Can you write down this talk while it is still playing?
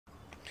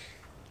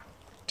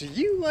Do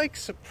you like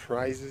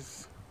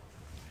surprises?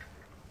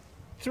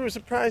 Threw a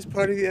surprise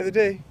party the other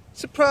day.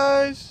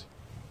 Surprise!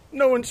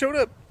 No one showed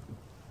up.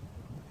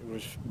 It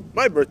was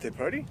my birthday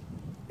party,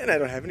 and I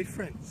don't have any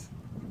friends.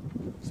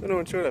 So no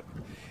one showed up.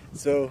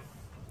 So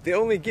the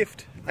only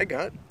gift I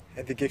got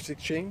at the gift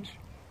exchange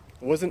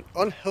was an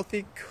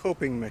unhealthy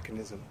coping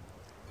mechanism.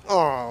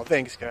 Oh,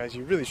 thanks guys,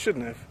 you really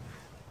shouldn't have.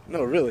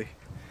 No, really.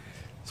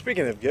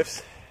 Speaking of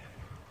gifts,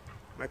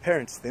 my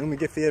parents, the only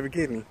gift they ever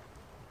gave me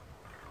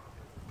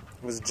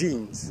was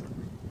jeans.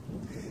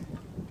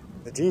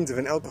 The jeans of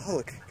an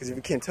alcoholic, because if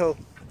you can't tell,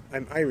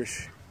 I'm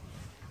Irish.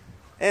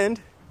 And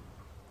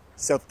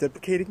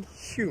self-deprecating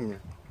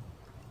humor.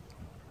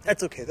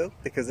 That's okay though,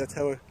 because that's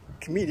how a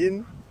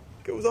comedian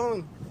goes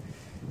on.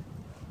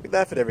 We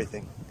laugh at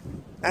everything.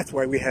 That's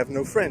why we have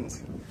no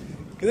friends.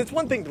 Because it's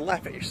one thing to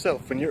laugh at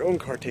yourself when your own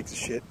car takes a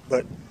shit,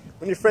 but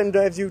when your friend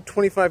drives you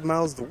 25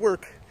 miles to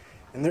work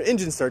and their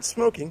engine starts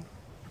smoking,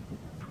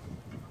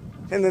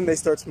 and then they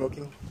start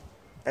smoking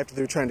after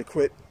they're trying to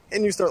quit,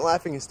 and you start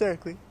laughing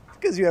hysterically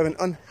because you have an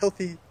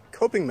unhealthy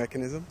coping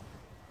mechanism,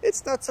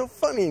 it's not so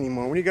funny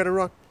anymore when you gotta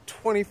rock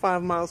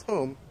 25 miles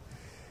home.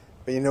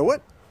 But you know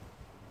what?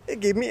 It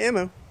gave me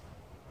ammo.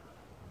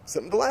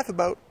 Something to laugh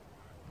about.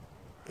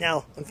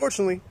 Now,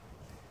 unfortunately,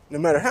 no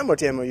matter how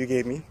much ammo you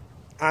gave me,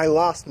 I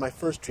lost my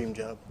first dream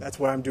job. That's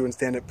why I'm doing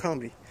stand-up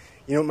comedy.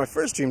 You know what my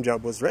first dream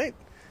job was, right?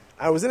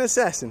 I was an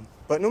assassin,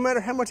 but no matter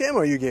how much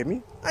ammo you gave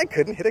me, I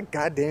couldn't hit a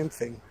goddamn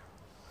thing.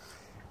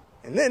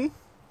 And then,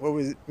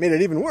 made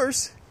it even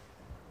worse,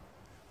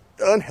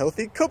 the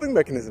unhealthy coping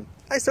mechanism.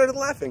 I started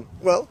laughing.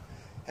 Well,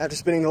 after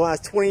spending the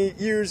last 20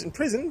 years in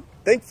prison,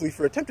 thankfully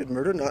for attempted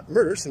murder, not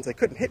murder since I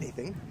couldn't hit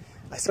anything,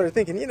 I started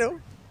thinking, you know,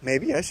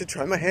 maybe I should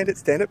try my hand at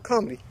stand-up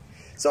comedy.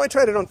 So I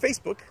tried it on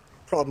Facebook.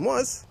 Problem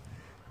was,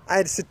 I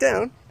had to sit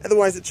down,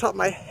 otherwise it chopped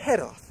my head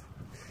off.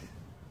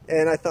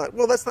 And I thought,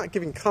 well, that's not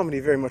giving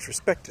comedy very much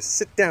respect to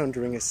sit down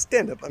during a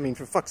stand-up. I mean,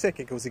 for fuck's sake,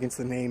 it goes against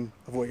the name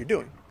of what you're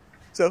doing.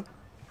 So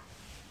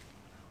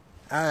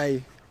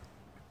I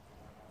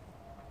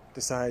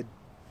decide,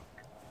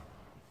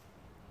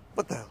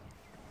 what the hell?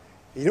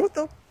 You know what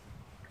though?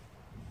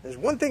 There's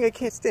one thing I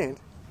can't stand.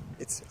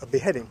 It's a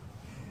beheading.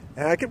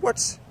 And I could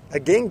watch a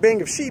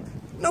gangbang of sheep,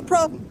 no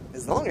problem,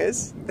 as long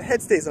as the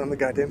head stays on the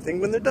goddamn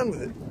thing when they're done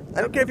with it.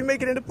 I don't care if you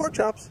make it into pork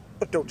chops,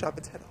 but don't chop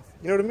its head off.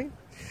 You know what I mean?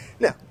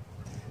 Now,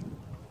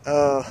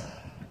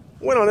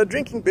 went on a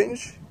drinking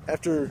binge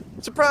after,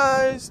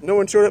 surprise, no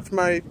one showed up for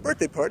my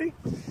birthday party.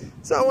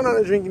 So I went on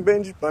a drinking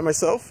binge by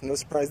myself. No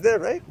surprise there,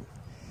 right?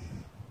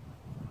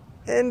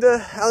 And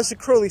Aleister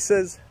Crowley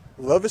says,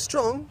 love is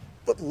strong,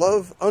 but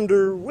love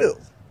under will.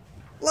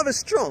 Love is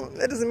strong.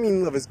 That doesn't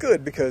mean love is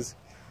good, because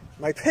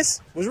my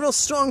piss was real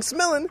strong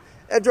smelling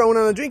after I went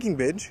on a drinking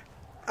binge.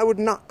 I would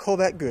not call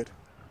that good.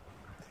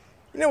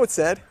 You know what's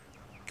sad?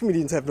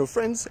 Comedians have no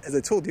friends, as I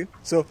told you.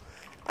 So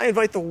I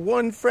invite the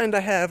one friend I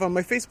have on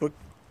my Facebook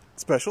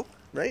special,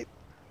 right?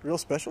 Real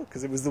special,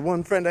 because it was the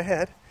one friend I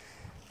had.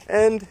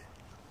 And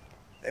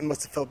they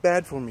must have felt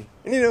bad for me.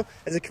 And you know,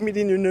 as a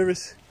comedian, you're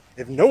nervous.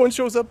 If no one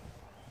shows up,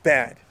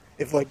 bad.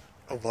 If like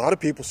a lot of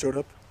people showed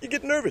up, you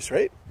get nervous,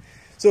 right?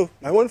 So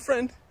my one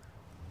friend,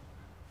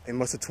 they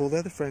must have told the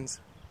other friends.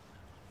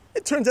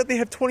 It turns out they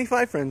have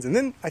 25 friends, and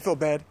then I felt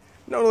bad,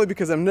 not only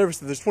because I'm nervous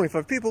that there's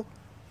 25 people,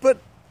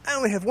 but I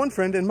only have one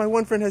friend, and my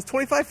one friend has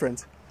 25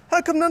 friends.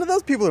 How come none of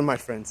those people are my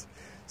friends?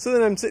 So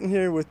then I'm sitting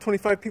here with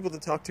 25 people to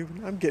talk to,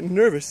 and I'm getting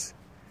nervous.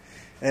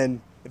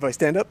 And if I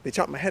stand up, they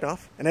chop my head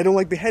off, and I don't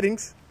like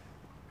beheadings.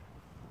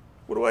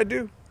 What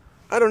do?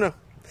 I don't know.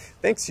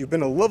 Thanks, you've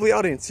been a lovely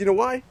audience. You know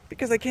why?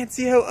 Because I can't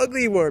see how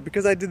ugly you are,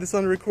 because I did this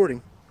on a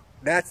recording.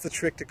 That's the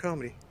trick to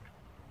comedy.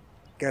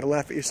 Gotta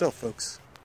laugh at yourself, folks.